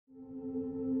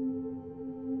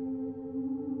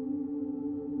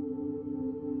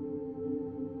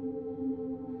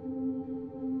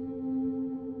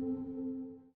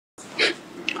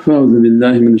A'udhu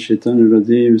billahi minash shaitanir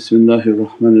rajeem. Bismillahir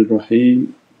Rahmanir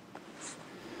Raheem.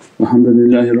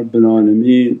 Alhamdulillahi Rabbil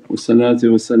Alameen wassalatu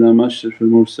wassalamu ashrafil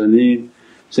mursaleen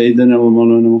Sayyidina wa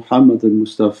Mawlana Muhammad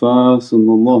al-Mustafa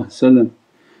sallallahu alayhi wa sallam.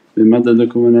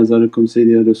 Bimadadikum wa nazarikum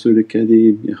Sayyidi ya Rasul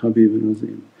Kareem ya Habib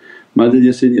al-Azim. Madad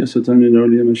ya Sayyidi ya Sultan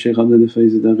al-Awliya ya Shaykh Abdul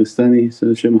Faiz al-Daghestani,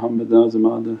 Sayyid Shaykh Muhammad Nazim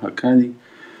Adil Haqqani,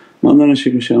 Mawlana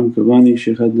Shaykh Sham Kabani,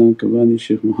 Shaykh Adnan Kabani,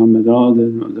 Shaykh Muhammad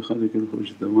Adil, Mawlana Khaliq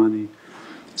al-Khuj Dawani,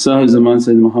 Sahib Zaman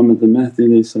Sayyid Muhammad al-Mahdi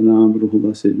alayhi salam,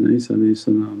 Ruhullah Sayyidina Isa alayhi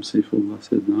salam, Saifullah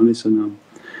Sayyidina alayhi salam,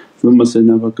 thumma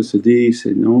Sayyidina Bakr Siddiq,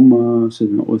 Sayyidina Umar,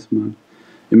 Sayyidina Uthman,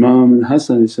 Imam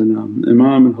al-Hasan alayhi salam,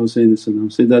 Imam al-Husayn alayhi salam,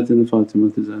 Sayyidatina Fatima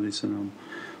alayhi salam,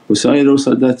 wa sa'iru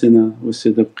sadatina wa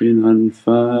siddiqeen.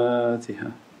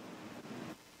 Al-Fatiha.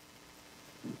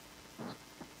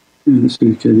 Ya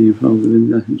Rasul Kareem, a'udhu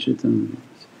billahi min shaitanir rajeem.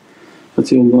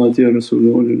 Atiullah ati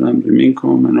Rasulullah ulil amri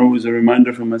minkum. And always a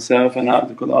reminder for myself and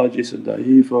abdukul ajis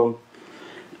al-da'if wa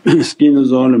miskeen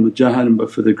al-zalim al-jahal, but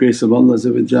for the grace of Allah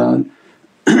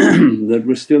that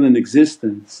we're still in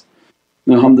existence.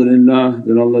 Alhamdulillah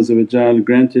that Allah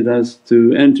granted us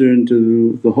to enter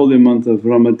into the holy month of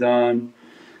Ramadan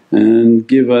and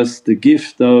give us the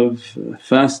gift of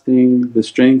fasting, the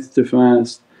strength to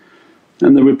fast,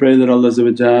 and that we pray that Allah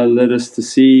let us to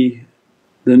see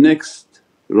the next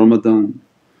Ramadan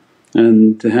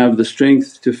and to have the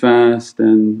strength to fast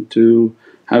and to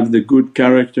have the good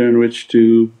character in which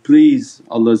to please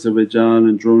Allah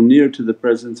and draw near to the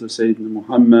presence of Sayyidina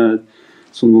Muhammad.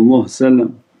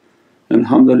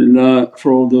 Alhamdulillah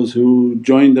for all those who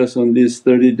joined us on these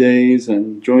 30 days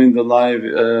and joined the live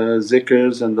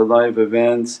zikrs and the live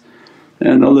events,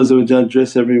 and Allah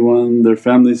dress everyone, their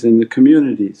families and the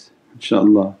communities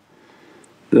inshaAllah.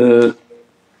 The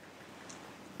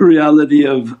reality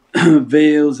of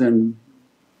veils and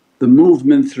the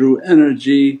movement through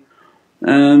energy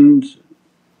and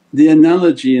the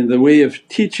analogy and the way of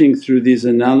teaching through these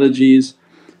analogies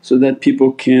so that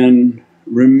people can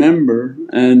remember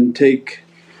and take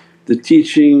the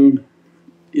teaching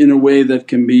in a way that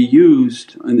can be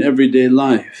used in everyday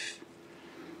life.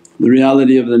 The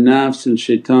reality of the nafs and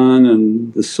shaitan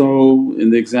and the soul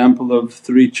in the example of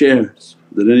 3 chairs,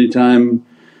 that any time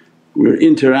we're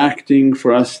interacting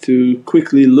for us to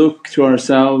quickly look to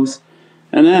ourselves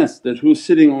and ask that, who's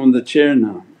sitting on the chair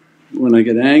now? When I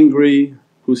get angry,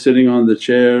 who's sitting on the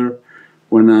chair?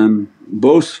 When I'm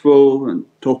boastful and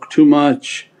talk too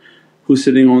much, who's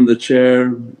sitting on the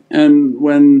chair? And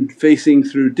when facing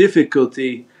through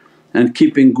difficulty and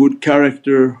keeping good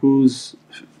character, who's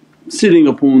sitting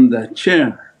upon that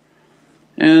chair?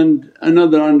 And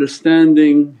another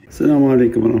understanding. As-salamu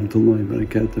alaykum wa rahmatullahi wa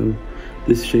barakatuh.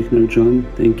 This is Shaykh Nurjan.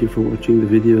 Thank you for watching the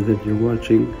video that you're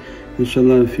watching.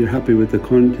 InshaAllah if you're happy with the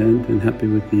content and happy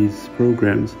with these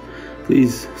programs,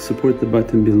 please support the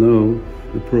button below,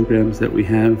 the programs that we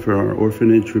have for our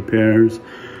orphanage repairs,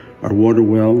 our water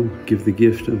well, Give the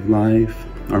Gift of Life,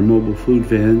 our mobile food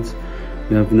vans.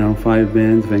 We have now 5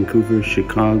 vans: Vancouver,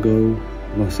 Chicago,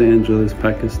 Los Angeles,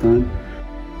 Pakistan.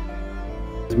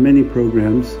 There's many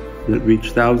programs that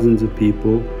reach thousands of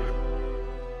people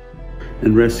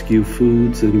and rescue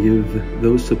foods and give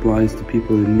those supplies to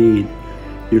people in need.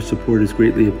 Your support is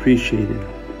greatly appreciated.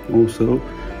 Also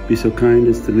be so kind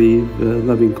as to leave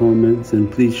loving comments and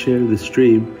please share the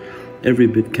stream, every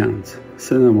bit counts.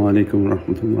 As-salamu alaykum wa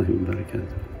rahmatullahi wa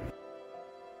barakatuh.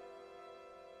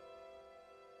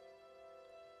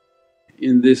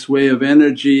 In this way of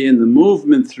energy and the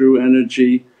movement through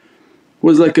energy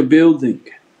was like a building,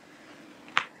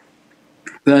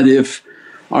 that if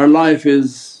our life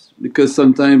is, because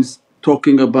sometimes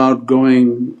talking about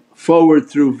going forward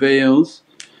through veils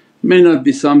may not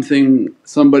be something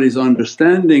somebody's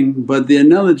understanding, but the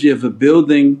analogy of a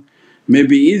building may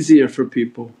be easier for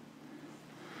people.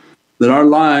 That our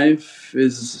life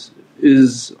is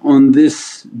on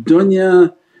this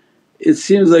dunya, it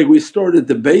seems like we stored at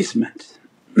the basement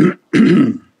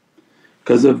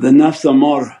because of the nafs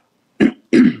amara.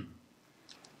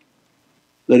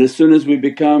 That as soon as we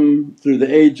become through the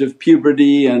age of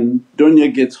puberty and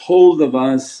dunya gets hold of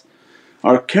us,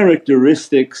 our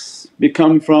characteristics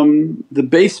become from the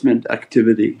basement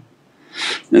activity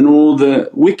and all the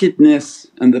wickedness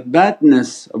and the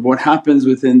badness of what happens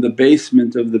within the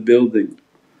basement of the building.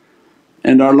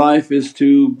 And our life is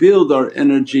to build our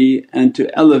energy and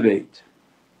to elevate.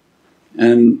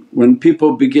 And when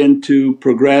people begin to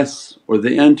progress or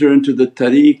they enter into the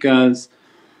tariqahs,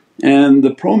 and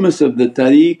the promise of the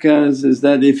tariqahs is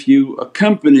that if you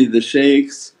accompany the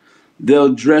shaykhs,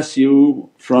 they'll dress you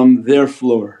from their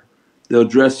floor, they'll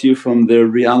dress you from their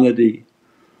reality.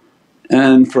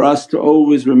 And for us to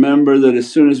always remember that as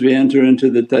soon as we enter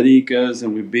into the tariqahs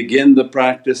and we begin the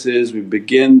practices, we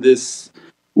begin this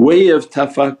way of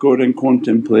tafakkur and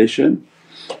contemplation,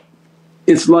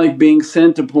 it's like being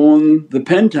sent upon the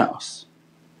penthouse.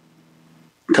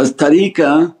 Because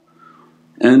tariqah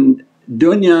and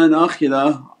dunya and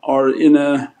akhirah are in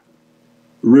a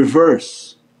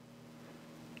reverse.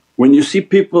 When you see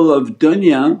people of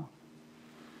dunya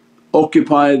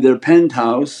occupy their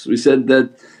penthouse, we said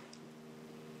that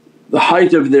the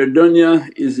height of their dunya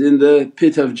is in the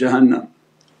pit of Jahannam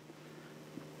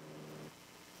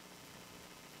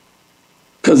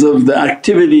because of the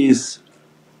activities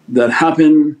that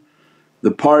happen,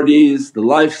 the parties, the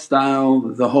lifestyle,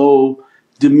 the whole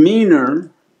demeanour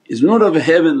is not of a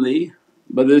heavenly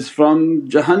but is from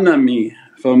Jahannami,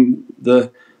 from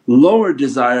the lower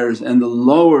desires and the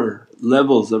lower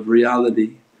levels of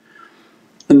reality.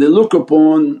 And they look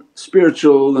upon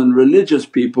spiritual and religious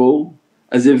people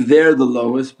as if they're the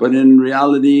lowest, but in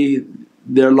reality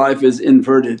their life is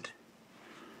inverted.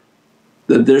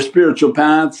 That their spiritual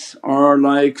paths are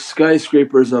like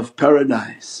skyscrapers of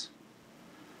paradise.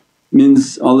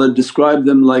 Means Allah described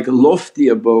them like a lofty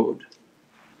abode.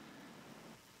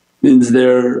 Means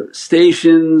their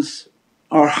stations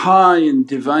are high in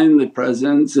Divinely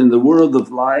Presence in the world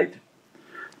of light,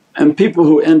 and people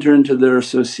who enter into their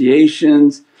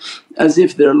associations as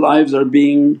if their lives are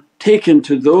being taken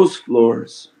to those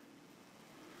floors.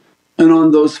 And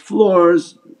on those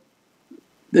floors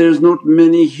there's not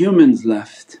many humans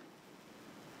left.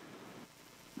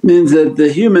 Means that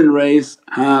the human race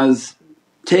has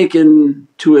taken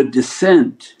to a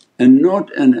descent and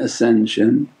not an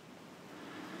ascension.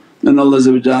 And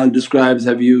Allah describes,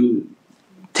 have you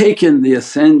taken the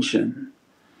ascension?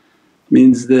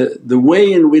 Means the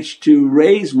way in which to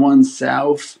raise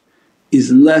oneself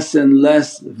is less and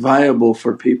less viable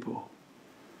for people.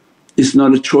 It's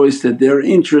not a choice that they're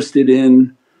interested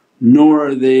in, nor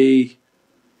are they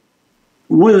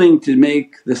willing to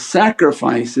make the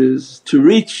sacrifices to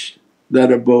reach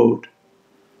that abode.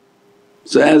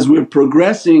 So as we're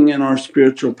progressing in our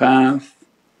spiritual path,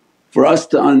 for us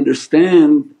to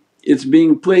understand it's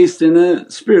being placed in a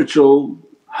spiritual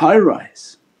high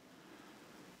rise.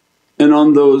 And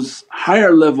on those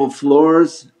higher level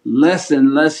floors less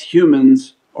and less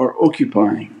humans are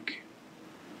occupying,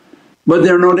 but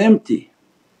they're not empty.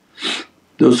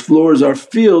 Those floors are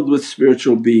filled with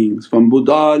spiritual beings from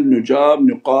budal, nujab,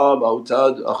 nuqab,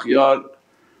 awtad, akhyar,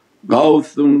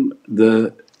 gawth,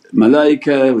 the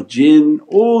malaika, jinn,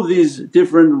 all these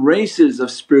different races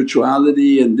of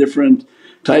spirituality and different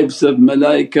types of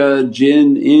malaika,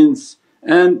 jinn, ins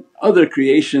and other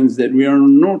creations that we are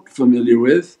not familiar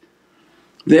with.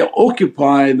 They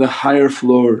occupy the higher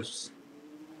floors.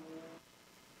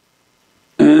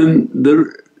 And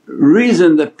the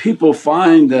reason that people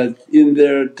find that in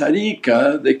their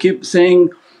tariqah they keep saying,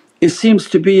 it seems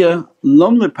to be a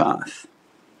lonely path.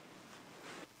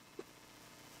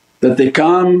 That they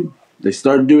come, they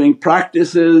start doing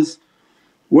practices,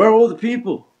 where are all the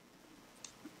people?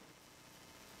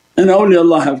 And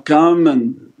awliyaullah have come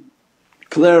and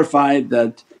clarified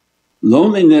that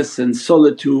loneliness and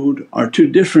solitude are two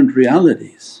different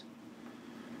realities.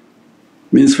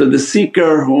 Means for the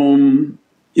seeker whom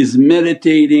is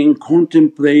meditating,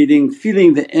 contemplating,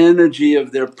 feeling the energy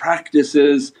of their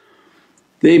practices,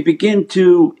 they begin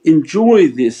to enjoy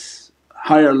this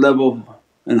higher level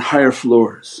and higher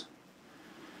floors.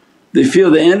 They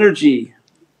feel the energy,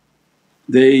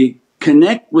 they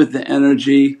connect with the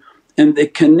energy and they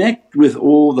connect with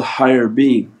all the higher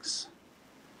beings.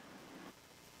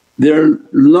 Their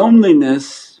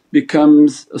loneliness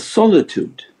becomes a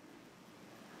solitude.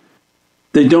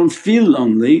 They don't feel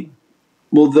lonely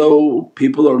although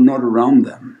people are not around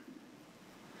them.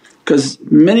 Because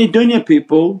many dunya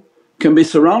people can be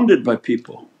surrounded by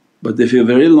people but they feel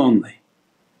very lonely.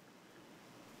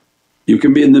 You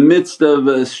can be in the midst of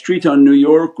a street on New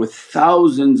York with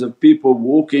thousands of people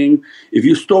walking, if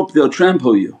you stop they'll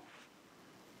trample you,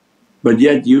 but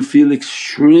yet you feel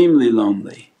extremely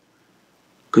lonely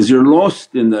because you're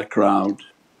lost in that crowd.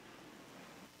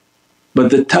 But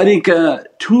the tariqah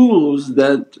tools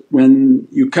that when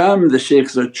you come the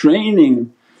shaykhs are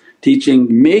training,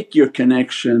 teaching, make your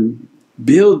connection,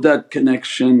 build that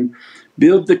connection,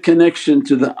 build the connection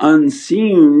to the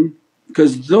unseen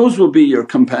because those will be your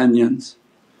companions.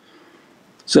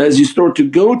 So as you start to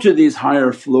go to these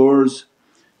higher floors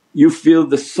you feel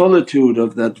the solitude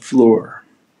of that floor.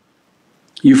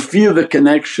 You feel the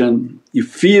connection, you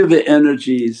feel the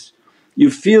energies,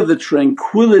 you feel the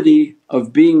tranquility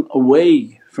of being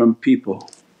away from people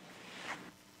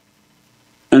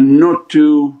and not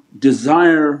to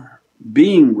desire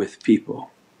being with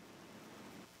people.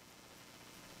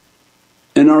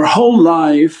 And our whole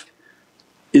life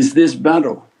is this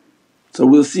battle. So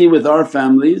we'll see with our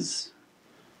families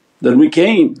that we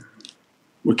came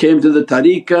to the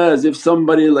tariqah as if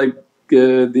somebody like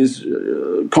these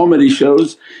comedy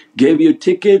shows gave you a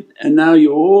ticket and now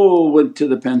you all went to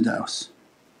the penthouse.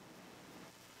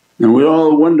 And we're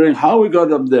all wondering how we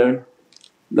got up there.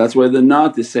 That's why the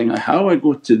naat is saying, how I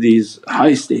got to these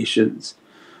high stations.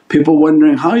 People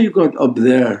wondering how you got up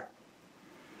there.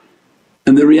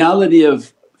 And the reality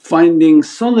of finding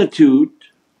solitude,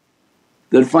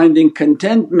 that finding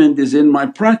contentment is in my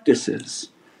practices.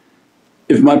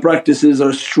 If my practices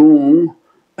are strong,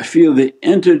 I feel the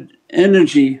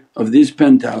energy of these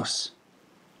penthouse,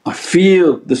 I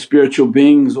feel the spiritual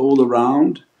beings all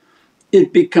around,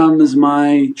 it becomes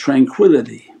my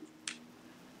tranquility.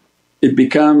 It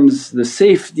becomes the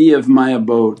safety of my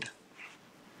abode.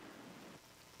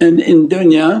 And in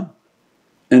dunya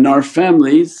and our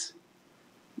families,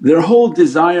 their whole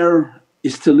desire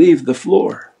is to leave the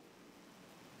floor.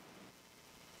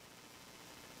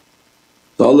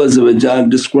 So Allah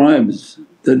describes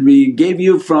that we gave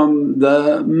you from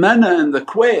the manna and the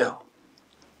quail,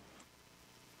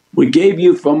 we gave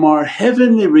you from our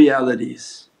heavenly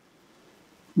realities,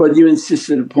 but you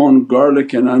insisted upon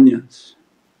garlic and onions.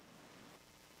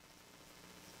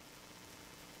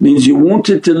 Means you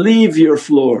wanted to leave your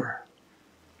floor.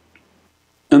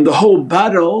 And the whole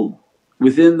battle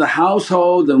within the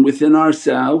household and within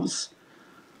ourselves,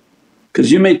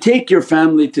 because you may take your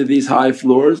family to these high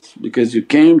floors because you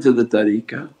came to the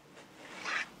tariqah,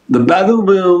 the battle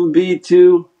will be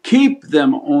to keep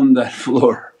them on that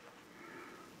floor,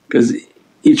 because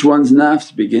each one's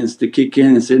nafs begins to kick in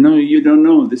and say, no you don't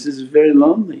know, this is very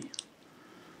lonely.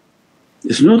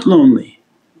 It's not lonely.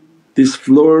 This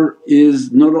floor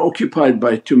is not occupied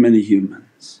by too many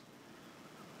humans,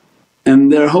 and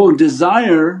their whole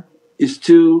desire is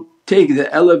to take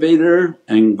the elevator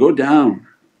and go down.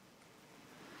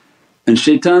 And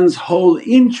shaitan's whole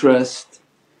interest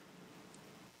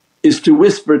is to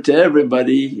whisper to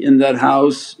everybody in that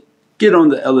house, get on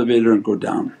the elevator and go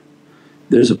down.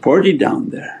 There's a party down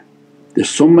there, there's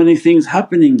so many things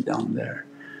happening down there,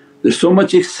 there's so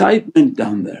much excitement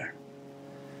down there.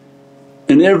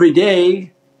 And every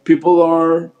day people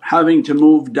are having to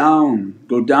move down,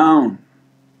 go down.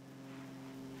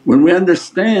 When we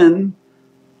understand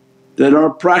that our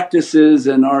practices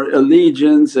and our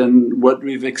allegiance and what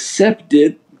we've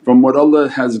accepted from what Allah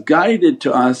has guided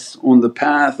to us on the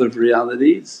path of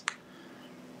realities,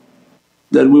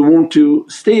 that we want to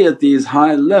stay at these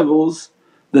high levels,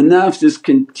 the nafs is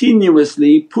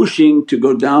continuously pushing to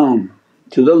go down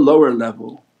to the lower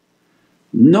level.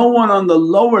 No one on the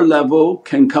lower level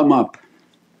can come up.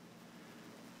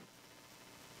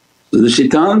 So the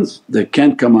shaitans, they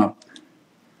can't come up.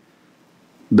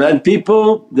 Bad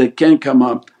people, they can't come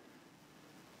up.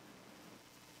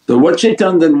 So what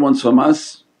shaitan then wants from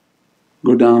us?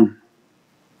 Go down,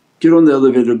 get on the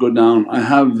elevator, go down, I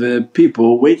have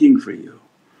people waiting for you.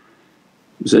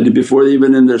 We said it before,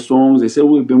 even in their songs they say,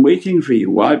 we've been waiting for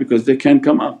you. Why? Because they can't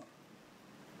come up.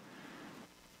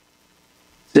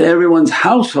 So everyone's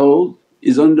household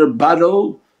is under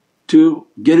battle to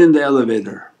get in the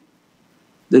elevator.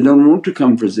 They don't want to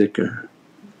come for zikr.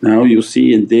 Now you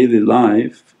see in daily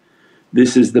life,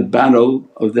 this is the battle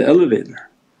of the elevator.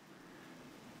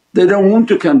 They don't want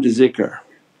to come to zikr.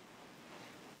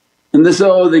 And they say,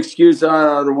 oh the excuse,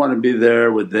 I don't want to be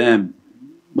there with them.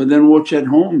 But then watch at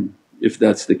home if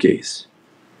that's the case.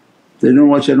 They don't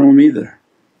watch at home either.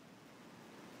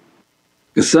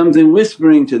 Because something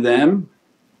whispering to them,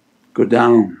 go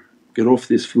down, get off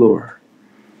this floor,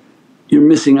 you're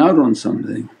missing out on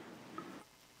something.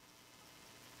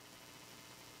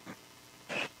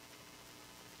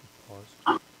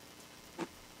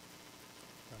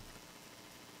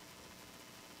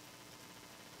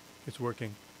 It's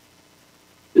working.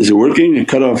 Is it working? It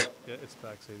cut off. Yeah, it's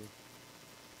back, Sayyidi.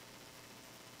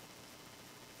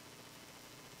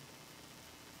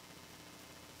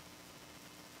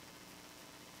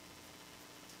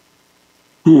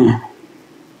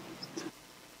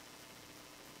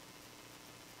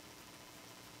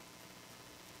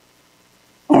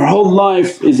 Our whole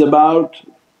life is about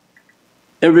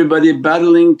everybody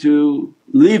battling to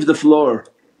leave the floor,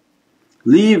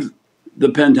 leave the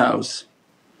penthouse.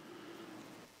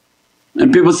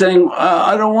 And people saying,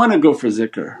 I don't want to go for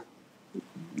zikr,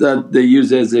 that they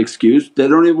use as an excuse. They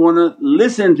don't even want to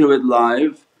listen to it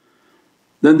live.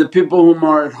 Then the people whom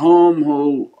are at home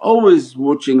who always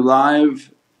watching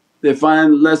live, they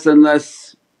find less and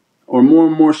less or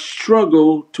more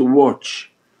struggle to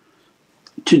watch.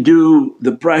 to do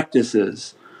the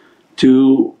practices,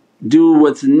 to do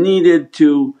what's needed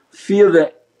to feel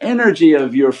the energy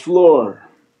of your floor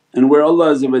and where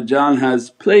Allah has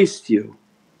placed you.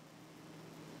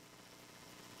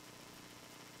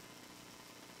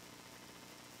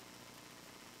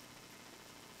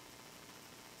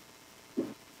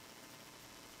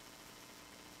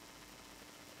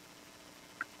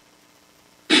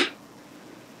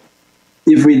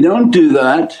 If we don't do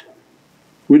that,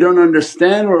 we don't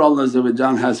understand where Allah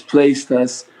has placed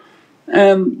us,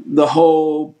 and the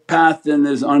whole path then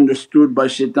is understood by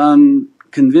shaitan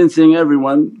convincing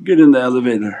everyone, get in the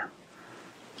elevator,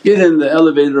 get in the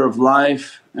elevator of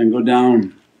life and go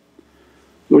down,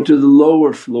 go to the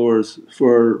lower floors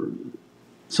for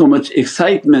so much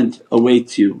excitement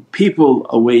awaits you, people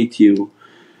await you,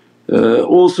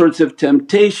 all sorts of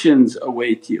temptations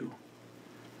await you.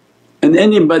 And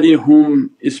anybody whom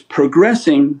is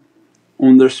progressing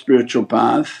on their spiritual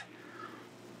path,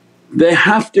 they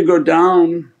have to go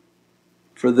down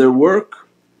for their work,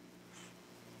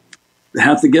 they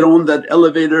have to get on that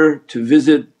elevator to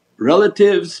visit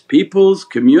relatives, peoples,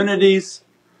 communities.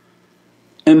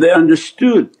 And they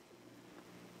understood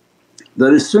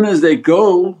that as soon as they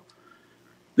go,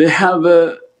 they have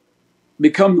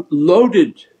become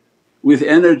loaded with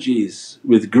energies,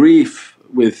 with grief,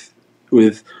 with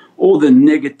all the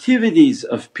negativities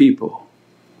of people.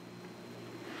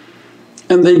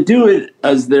 And they do it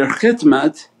as their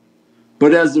khidmat,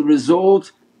 but as a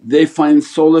result they find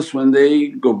solace when they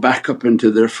go back up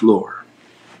into their floor.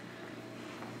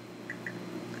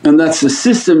 And that's the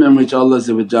system in which Allah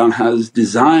has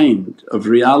designed of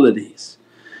realities.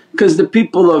 Because the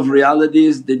people of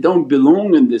realities, they don't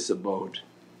belong in this abode,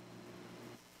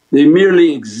 they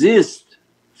merely exist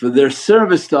for their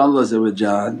service to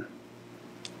Allah.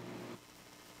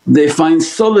 They find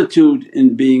solitude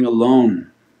in being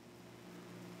alone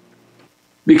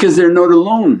because they're not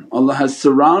alone. Allah has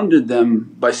surrounded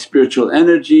them by spiritual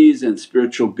energies and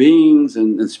spiritual beings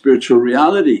and spiritual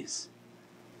realities,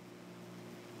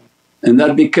 and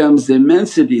that becomes the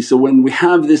immensity. So when we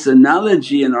have this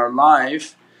analogy in our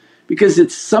life, because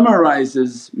it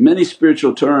summarizes many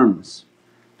spiritual terms,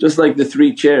 just like the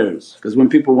three chairs. Because when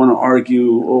people want to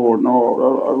argue, oh no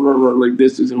like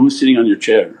this, who's sitting on your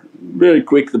chair? Very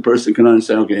quick the person can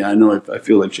understand, okay, I know, I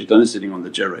feel like shaitan is sitting on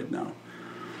the chair right now.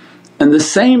 And the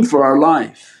same for our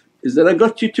life is that I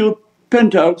got you to a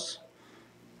penthouse.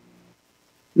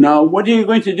 Now what are you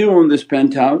going to do on this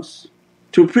penthouse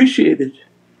to appreciate it?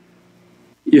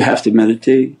 You have to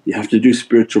meditate, you have to do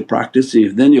spiritual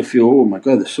practices, then you'll feel, oh my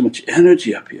God, there's so much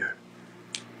energy up here.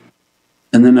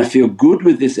 And then I feel good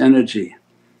with this energy.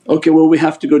 Okay, well we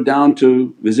have to go down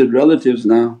to visit relatives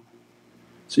now.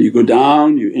 So you go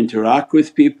down, you interact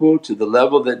with people to the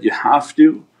level that you have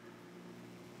to,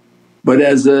 but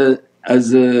as a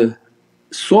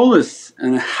solace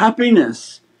and a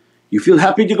happiness, you feel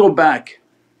happy to go back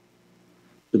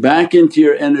into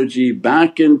your energy,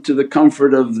 back into the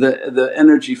comfort of the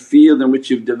energy field in which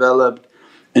you've developed,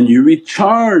 and you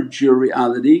recharge your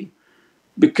reality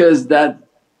because that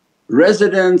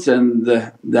residence and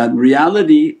that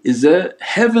reality is a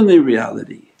heavenly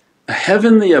reality, a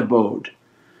heavenly abode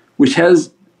which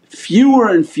has fewer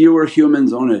and fewer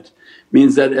humans on it.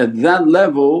 Means that at that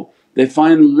level they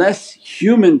find less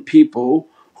human people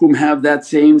whom have that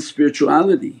same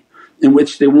spirituality in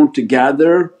which they want to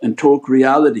gather and talk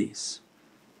realities.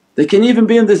 They can even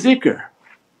be in the zikr,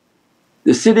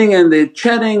 they're sitting and they're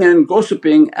chatting and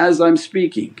gossiping as I'm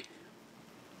speaking.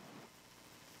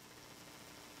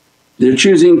 They're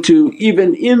choosing to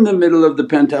even in the middle of the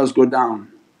penthouse go down.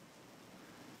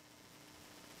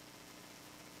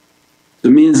 So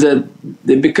it means that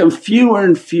they become fewer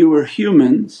and fewer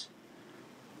humans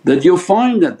that you'll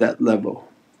find at that level.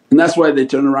 And that's why they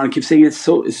turn around and keep saying, it's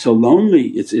so lonely,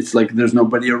 it's like there's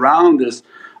nobody around,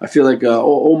 I feel like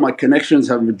all my connections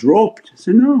have dropped. I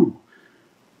say, no,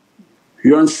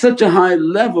 you're on such a high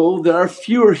level, there are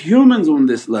fewer humans on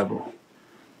this level.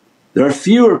 There are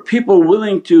fewer people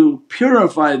willing to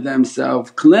purify themselves,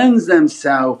 cleanse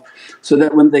themselves, so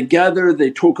that when they gather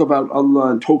they talk about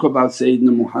Allah and talk about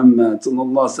Sayyidina Muhammad,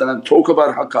 talk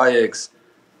about haqqaiqs.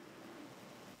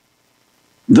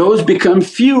 Those become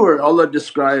fewer. Allah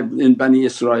described in Bani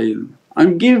Israel,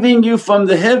 I'm giving you from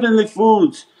the heavenly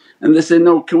foods, and they say,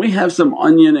 no, can we have some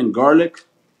onion and garlic?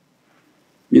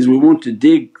 Means we want to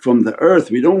dig from the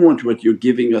earth, we don't want what you're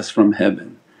giving us from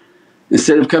heaven.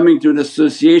 Instead of coming to an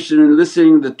association and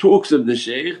listening to the talks of the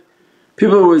shaykh,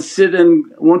 people would sit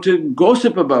and want to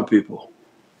gossip about people,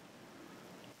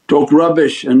 talk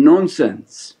rubbish and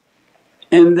nonsense,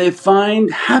 and they find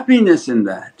happiness in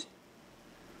that.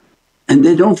 and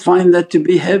they don't find that to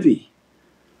be heavy.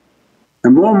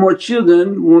 And more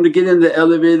children want to get in the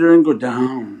elevator and go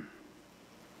down.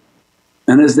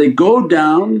 And as they go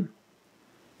down,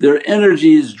 their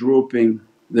energy is dropping,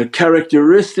 their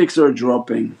characteristics are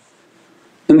dropping,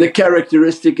 and the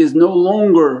characteristic is no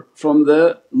longer from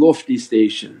the lofty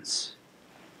stations.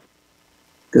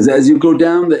 Because as you go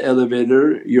down the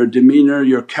elevator, your demeanour,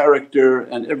 your character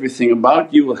and everything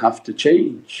about you will have to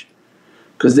change.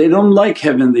 Because they don't like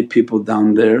heavenly people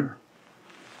down there.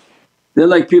 They're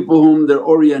like people whom their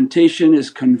orientation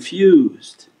is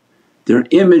confused, their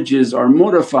images are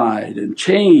modified and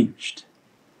changed.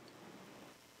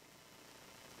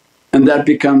 And that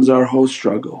becomes our whole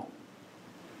struggle,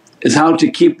 is how to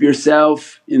keep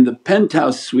yourself in the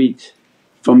penthouse suite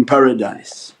from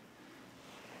paradise.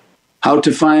 How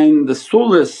to find the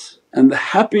solace and the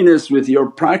happiness with your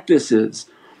practices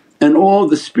and all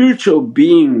the spiritual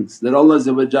beings that Allah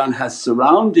has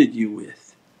surrounded you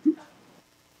with.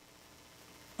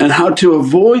 And how to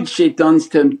avoid shaitan's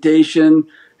temptation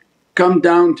come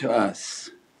down to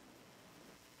us.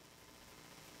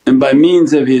 And by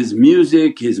means of his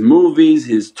music, his movies,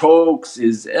 his talks,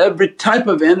 his every type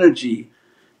of energy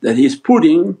that he's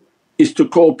putting is to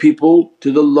call people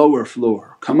to the lower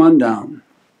floor, come on down.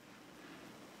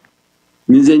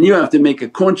 Means then you have to make a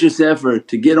conscious effort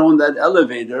to get on that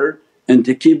elevator and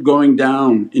to keep going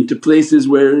down into places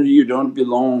where you don't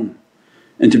belong,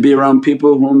 and to be around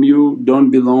people whom you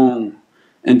don't belong,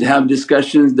 and to have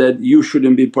discussions that you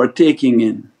shouldn't be partaking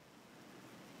in.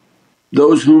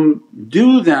 Those whom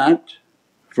do that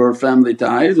for family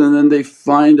ties and then they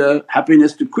find a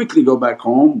happiness to quickly go back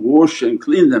home, wash and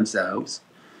clean themselves,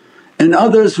 and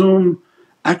others whom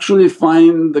actually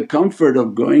find the comfort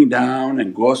of going down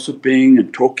and gossiping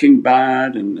and talking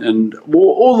bad and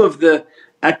all of the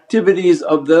activities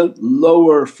of the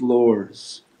lower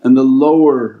floors and the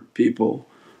lower people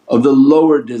of the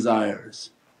lower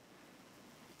desires.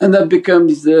 And that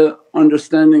becomes the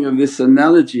understanding of this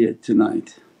analogy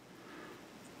tonight,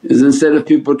 is instead of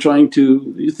people trying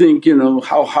to, you think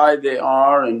how high they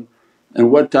are and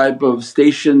what type of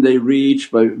station they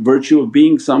reach by virtue of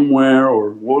being somewhere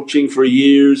or watching for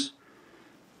years.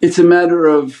 It's a matter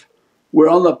of where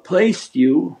Allah placed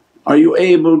you, are you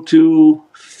able to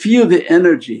feel the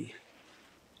energy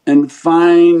and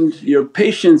find your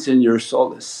patience in your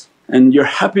solace and your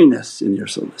happiness in your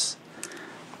solace.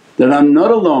 That I'm not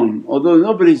alone although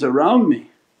nobody's around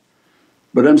me,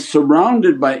 but I'm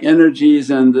surrounded by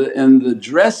energies and the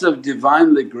dress of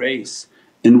Divinely grace,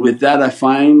 and with that I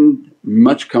find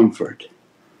much comfort.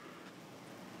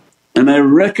 And I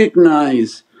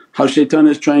recognize how shaitan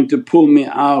is trying to pull me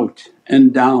out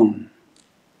and down,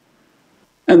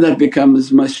 and that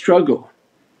becomes my struggle.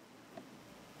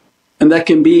 And that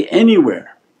can be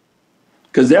anywhere,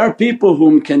 because there are people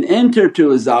whom can enter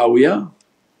to a zawiyah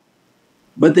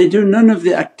but they do none of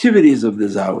the activities of the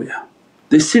zawiyah,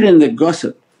 they sit in the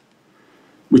gossip.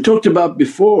 We talked about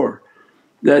before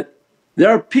that there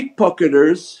are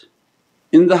pickpocketers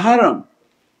in the haram.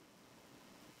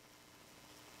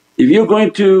 If you're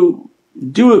going to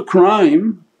do a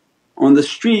crime on the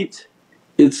street,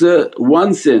 it's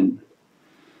one sin.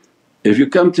 If you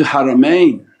come to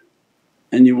Haramain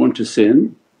and you want to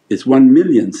sin, it's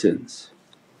 1,000,000 sins.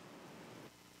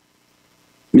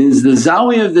 Means the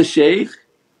zawiyah of the shaykh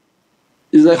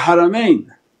is like Haramain.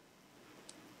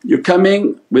 You're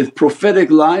coming with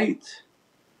prophetic light,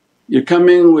 you're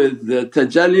coming with the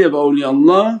tajalli of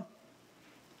awliyaullah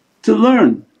to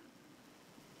learn.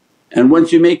 And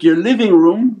once you make your living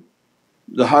room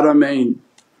the Haramain,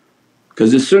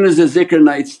 because as soon as the zikr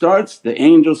night starts the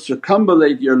angels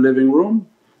circumambulate your living room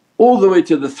all the way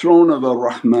to the throne of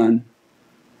Ar-Rahman.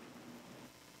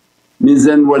 Means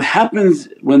then what happens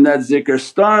when that zikr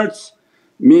starts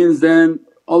means then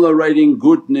Allah writing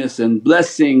goodness and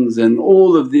blessings and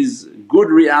all of these good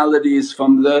realities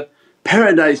from the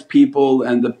paradise people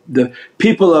and the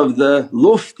people of the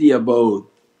lofty abode.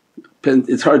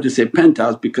 It's hard to say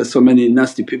penthouse because so many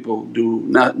nasty people do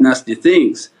nasty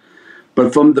things,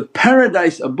 but from the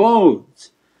paradise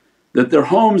abodes that their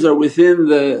homes are within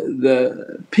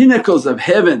the pinnacles of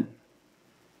heaven,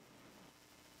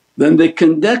 then they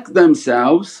conduct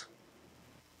themselves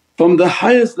from the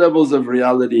highest levels of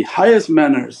reality, highest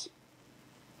manners.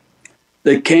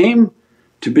 They came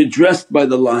to be dressed by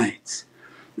the lights,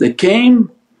 they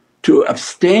came to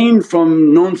abstain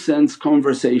from nonsense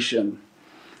conversation,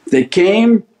 they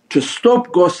came to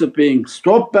stop gossiping,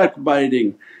 stop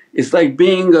backbiting. It's like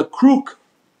being a crook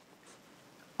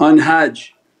on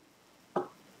Hajj.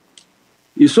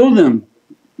 You saw them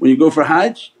when you go for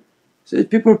Hajj, say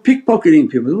people are pickpocketing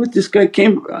people. What, this guy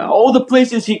came all the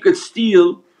places he could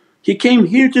steal He came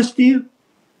here to steal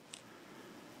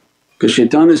because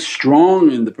shaitan is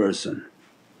strong in the person.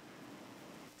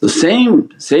 The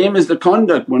same as the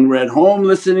conduct when we're at home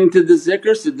listening to the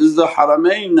zikr, so this is the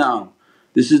Haramain now.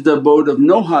 This is the abode of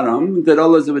no haram that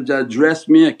Allah dressed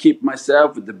me. I keep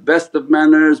myself with the best of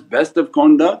manners, best of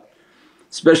conduct,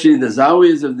 especially the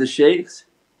zawiyahs of the shaykhs.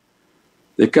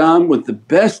 They come with the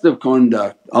best of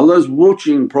conduct. Allah's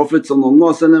watching, Prophet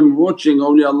watching,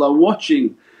 awliyaullah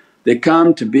watching. They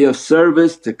come to be of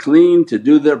service, to clean, to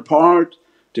do their part,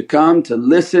 to come to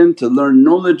listen, to learn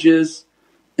knowledges,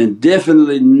 and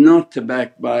definitely not to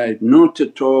backbite, not to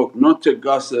talk, not to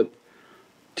gossip,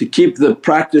 to keep the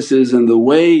practices and the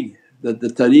way that the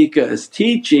tariqah is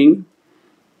teaching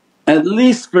at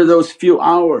least for those few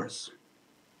hours.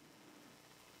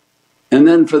 And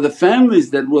then for the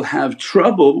families that will have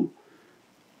trouble,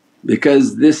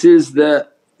 because this is the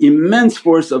immense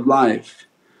force of life.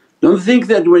 Don't think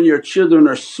that when your children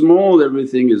are small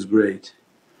everything is great.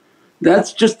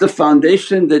 That's just the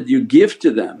foundation that you give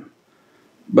to them.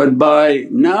 But by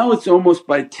now it's almost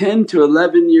by 10 to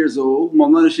 11 years old,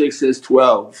 Mawlana Shaykh says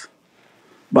 12.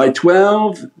 By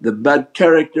 12 the bad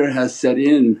character has set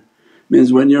in,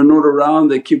 means when you're not around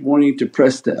they keep wanting to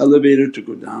press the elevator to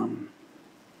go down.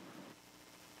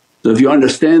 So if you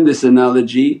understand this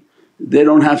analogy, they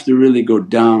don't have to really go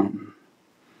down.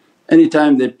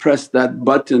 Anytime they press that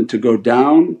button to go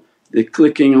down, they're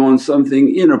clicking on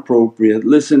something inappropriate,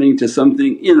 listening to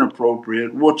something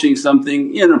inappropriate, watching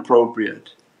something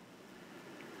inappropriate.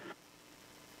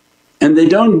 And they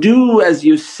don't do as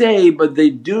you say but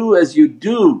they do as you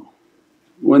do.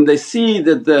 When they see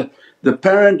that the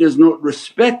parent is not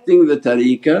respecting the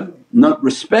tariqah, not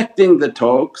respecting the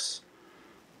talks,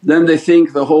 then they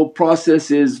think the whole process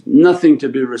is nothing to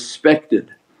be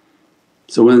respected.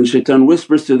 So when shaitan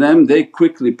whispers to them they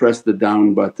quickly press the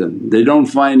down button. They don't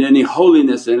find any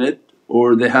holiness in it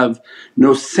or they have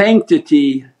no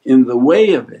sanctity in the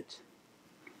way of it.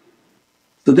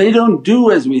 So they don't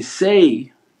do as we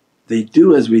say, they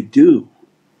do as we do.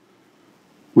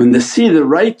 When they see the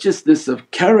righteousness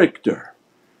of character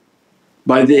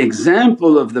by the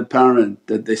example of the parent,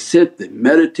 that they sit, they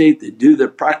meditate, they do their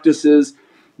practices,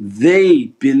 they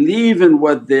believe in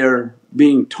what they're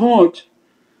being taught,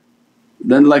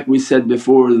 then like we said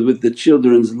before with the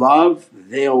children's love,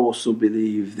 they also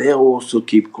believe, they also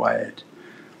keep quiet.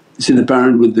 You see the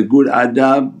parent with the good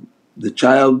adab, the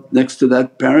child next to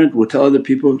that parent will tell other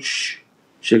people, shh,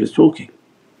 shaykh is talking.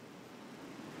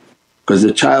 Because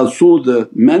the child saw the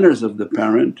manners of the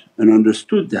parent and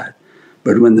understood that.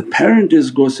 But when the parent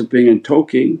is gossiping and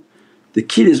talking, the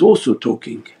kid is also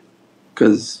talking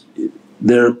because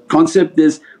their concept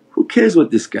is, who cares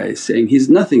what this guy is saying, he's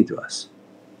nothing to us.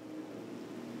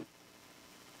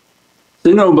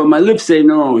 Say, no but my lips say,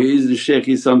 no he's the shaykh,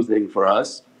 he's something for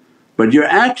us. But your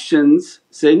actions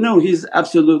say, no he's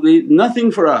absolutely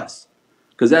nothing for us.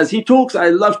 Because as he talks I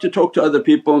love to talk to other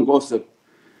people and gossip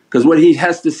because what he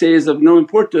has to say is of no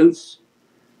importance.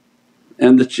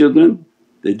 And the children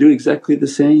they do exactly the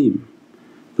same.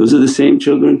 Those are the same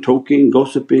children talking,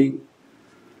 gossiping.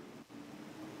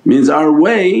 Means our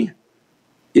way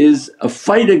is a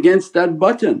fight against that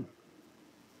button.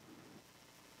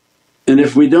 And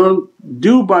if we don't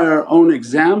do by our own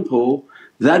example,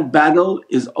 that battle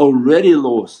is already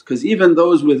lost. Because even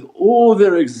those with all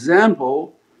their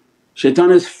example,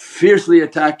 shaitan is fiercely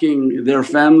attacking their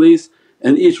families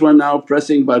and each one now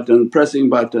pressing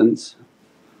buttons.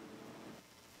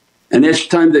 And each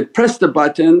time they press the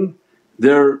button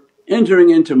they're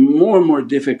entering into more and more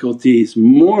difficulties,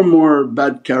 more and more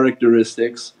bad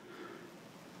characteristics.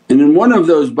 And in one of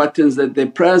those buttons that they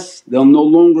press they'll no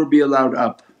longer be allowed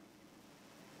up.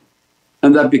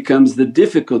 And that becomes the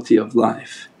difficulty of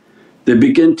life. They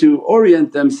begin to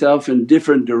orient themselves in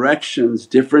different directions,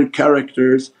 different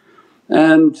characters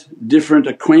and different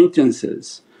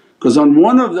acquaintances. Because on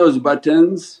one of those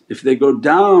buttons if they go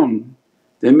down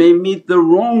they may meet the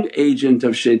wrong agent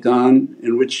of shaitan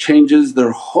in which changes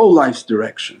their whole life's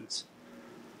directions.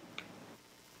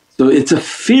 So it's a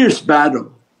fierce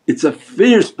battle, it's a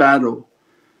fierce battle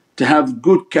to have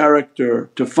good character,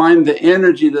 to find the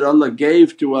energy that Allah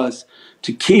gave to us,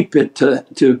 to keep it,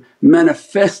 to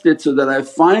manifest it so that I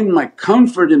find my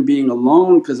comfort in being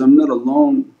alone because I'm not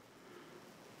alone.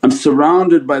 I'm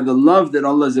surrounded by the love that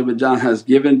Allah has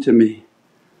given to me.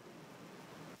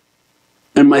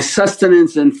 And my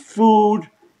sustenance and food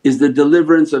is the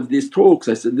deliverance of these talks.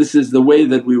 I said, this is the way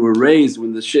that we were raised.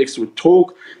 When the shaykhs would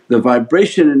talk, the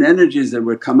vibration and energies that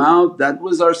would come out, that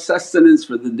was our sustenance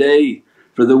for the day,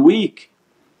 for the week.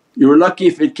 You were lucky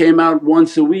if it came out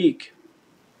once a week.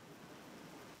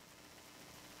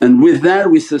 And with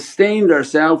that we sustained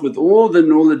ourselves with all the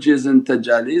knowledges and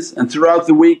tajallis, and throughout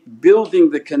the week building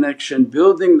the connection,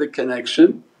 building the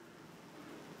connection.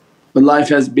 But life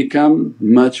has become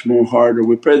much more harder.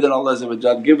 We pray that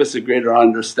Allah give us a greater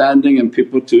understanding and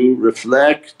people to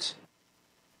reflect,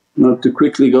 not to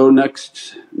quickly go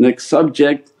next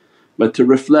subject, but to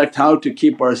reflect how to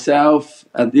keep ourselves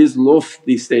at these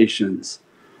lofty stations,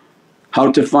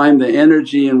 how to find the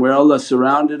energy and where Allah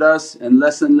surrounded us and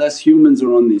less humans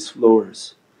are on these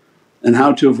floors, and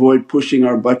how to avoid pushing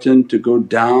our button to go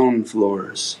down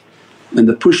floors. And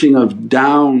the pushing of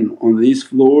down on these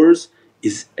floors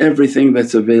is everything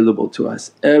that's available to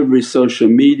us, every social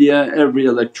media, every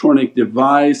electronic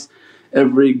device,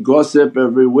 every gossip,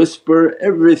 every whisper,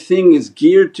 everything is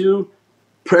geared to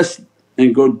press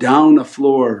and go down a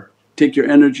floor, take your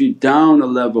energy down a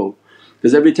level.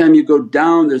 Because every time you go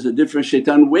down there's a different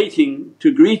shaitan waiting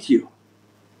to greet you.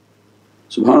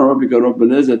 Subhana rabbika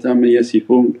rabbil izzati amma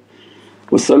yasifoon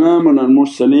wa salaamun al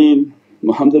mursaleen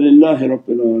walhamdulillahi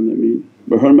rabbil alameen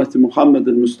bi hurmati Muhammad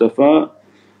al-Mustafa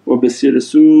wa bi sirri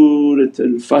Surat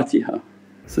al-Fatiha.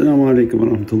 As-salamu alaykum wa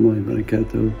rahmatullahi wa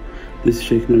barakatuh. This is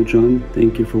Shaykh Nurjan.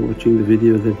 Thank you for watching the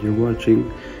video that you're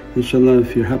watching. Inshallah,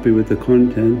 if you're happy with the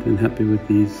content and happy with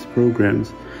these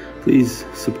programs, please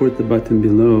support the button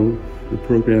below. The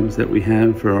programs that we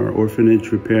have for our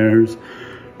orphanage repairs,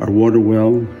 our water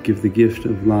well, Give the Gift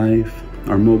of Life,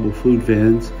 our mobile food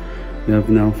vans. We have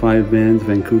now 5 vans: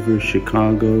 Vancouver,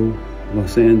 Chicago,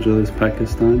 Los Angeles,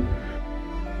 Pakistan.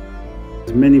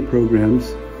 There's many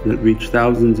programs that reach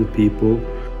thousands of people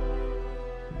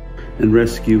and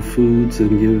rescue foods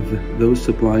and give those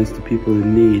supplies to people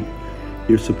in need.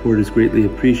 Your support is greatly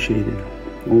appreciated.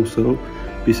 Also,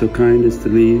 be so kind as to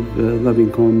leave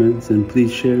loving comments and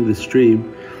please share the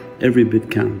stream. Every bit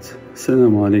counts.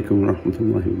 As-salamu alaykum wa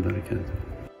rahmatullahi wa barakatuh.